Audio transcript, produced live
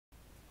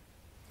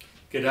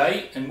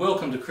G'day and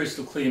welcome to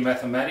Crystal Clear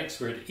Mathematics,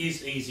 where it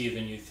is easier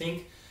than you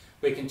think.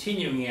 We're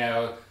continuing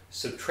our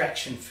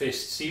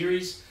Subtraction-fest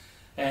series,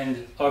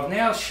 and I've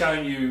now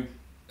shown you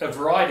a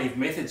variety of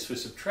methods for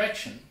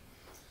subtraction,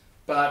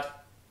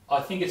 but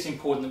I think it's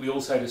important that we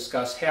also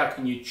discuss how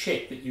can you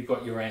check that you've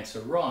got your answer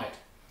right.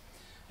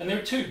 And there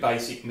are two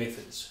basic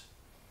methods.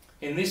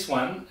 In this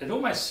one, it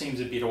almost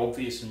seems a bit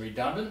obvious and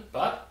redundant,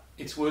 but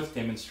it's worth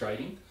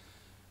demonstrating.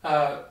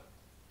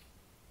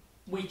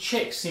 We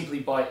check simply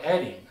by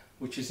adding,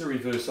 which is the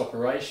reverse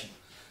operation.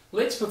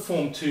 Let's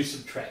perform two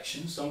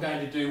subtractions. I'm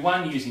going to do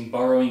one using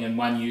borrowing and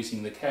one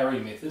using the carry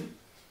method.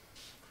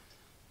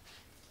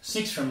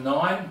 6 from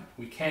 9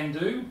 we can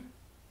do.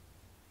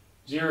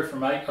 0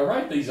 from 8. I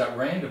wrote these up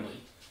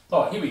randomly.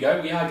 Oh, here we go.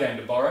 We are going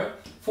to borrow.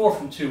 4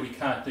 from 2 we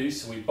can't do,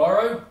 so we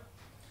borrow.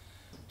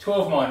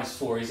 12 minus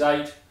 4 is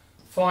 8.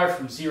 5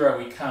 from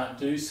 0 we can't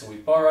do, so we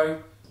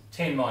borrow.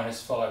 10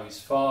 minus 5 is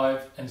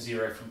 5. And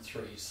 0 from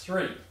 3 is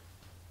 3.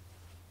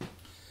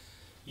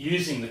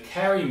 Using the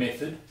carry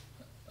method,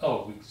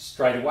 we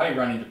straight away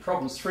run into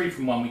problems. 3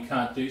 from 1 we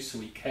can't do, so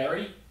we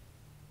carry.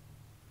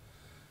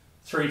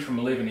 3 from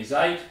 11 is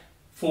 8.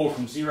 4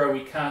 from 0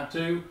 we can't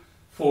do.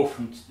 5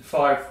 from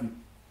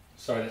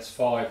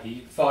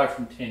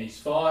 10 is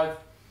 5.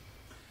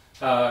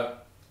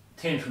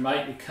 10 from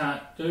 8 we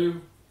can't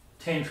do.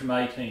 10 from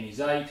 18 is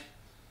 8.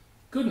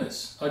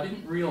 Goodness, I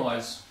didn't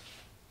realise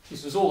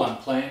this was all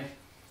unplanned,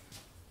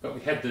 but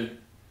we had to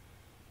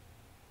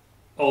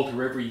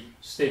alter every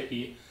step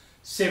here.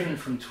 7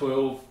 from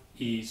 12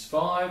 is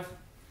 5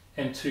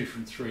 and 2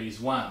 from 3 is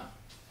 1.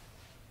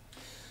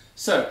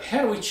 So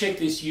how do we check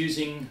this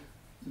using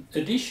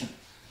addition?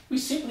 We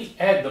simply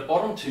add the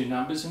bottom two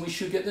numbers and we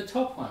should get the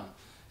top one.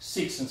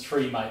 6 and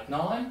 3 make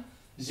 9,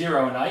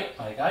 0 and 8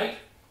 make 8,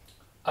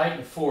 8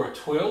 and 4 are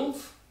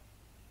 12.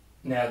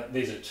 Now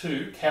there's a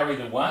 2, carry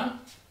the 1.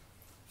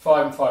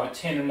 5 and 5 are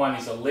 10 and 1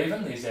 is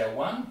 11, there's our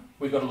 1.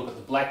 We've got to look at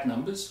the black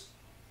numbers.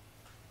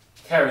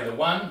 Carry the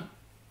 1.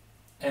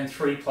 And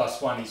 3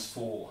 plus 1 is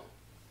 4.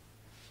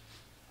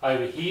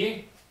 Over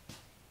here,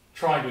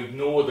 trying to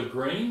ignore the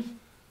green.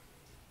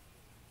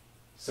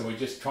 So we're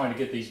just trying to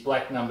get these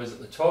black numbers at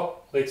the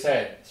top. Let's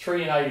add.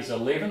 3 and 8 is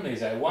 11,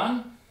 there's our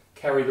 1.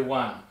 Carry the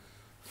 1.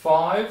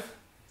 5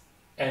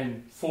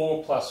 and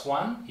 4 plus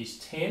 1 is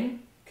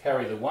 10.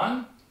 Carry the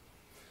 1.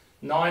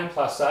 9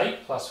 plus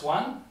 8 plus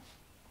 1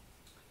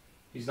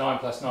 is 9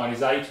 plus 9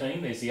 is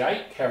 18, there's the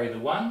 8. Carry the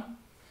 1.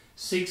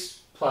 6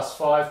 plus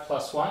 5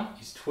 plus 1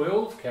 is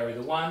 12, carry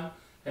the 1,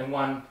 and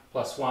 1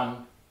 plus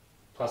 1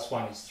 plus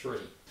 1 is 3.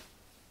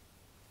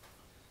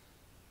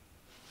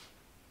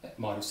 That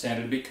might have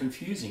sounded a bit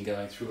confusing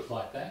going through it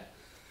like that,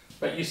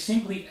 but you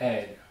simply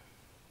add.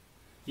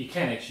 You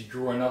can actually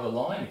draw another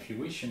line if you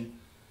wish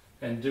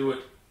and do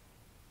it.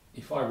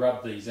 If I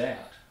rub these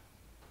out,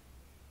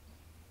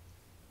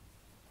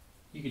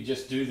 you could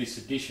just do this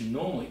addition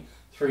normally.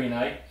 3 and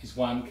 8 is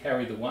 1,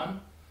 carry the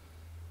 1.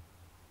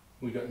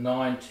 We've got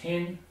 9,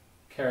 10,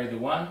 carry the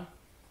 1.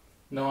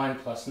 9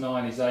 plus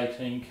 9 is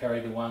 18, carry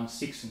the 1.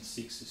 6 and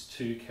 6 is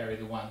 2, carry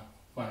the 1.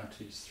 1 and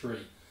 2 is 3.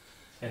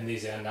 And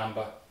there's our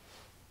number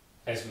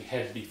as we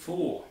had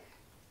before.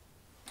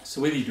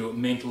 So whether you do it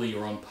mentally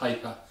or on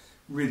paper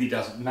really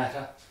doesn't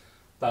matter,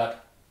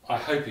 but I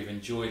hope you've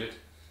enjoyed it.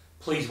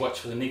 Please watch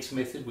for the next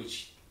method,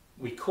 which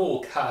we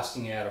call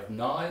casting out of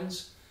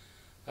nines.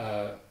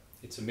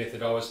 It's a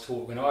method I was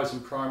taught when I was in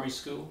primary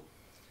school,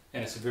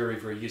 and it's a very,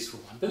 very useful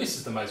one. But this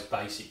is the most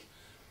basic.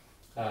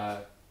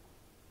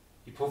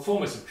 You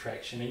perform a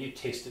subtraction and you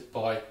test it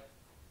by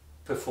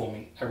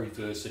performing a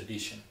reverse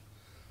addition.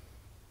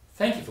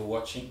 Thank you for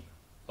watching.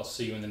 I'll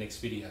see you in the next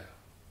video.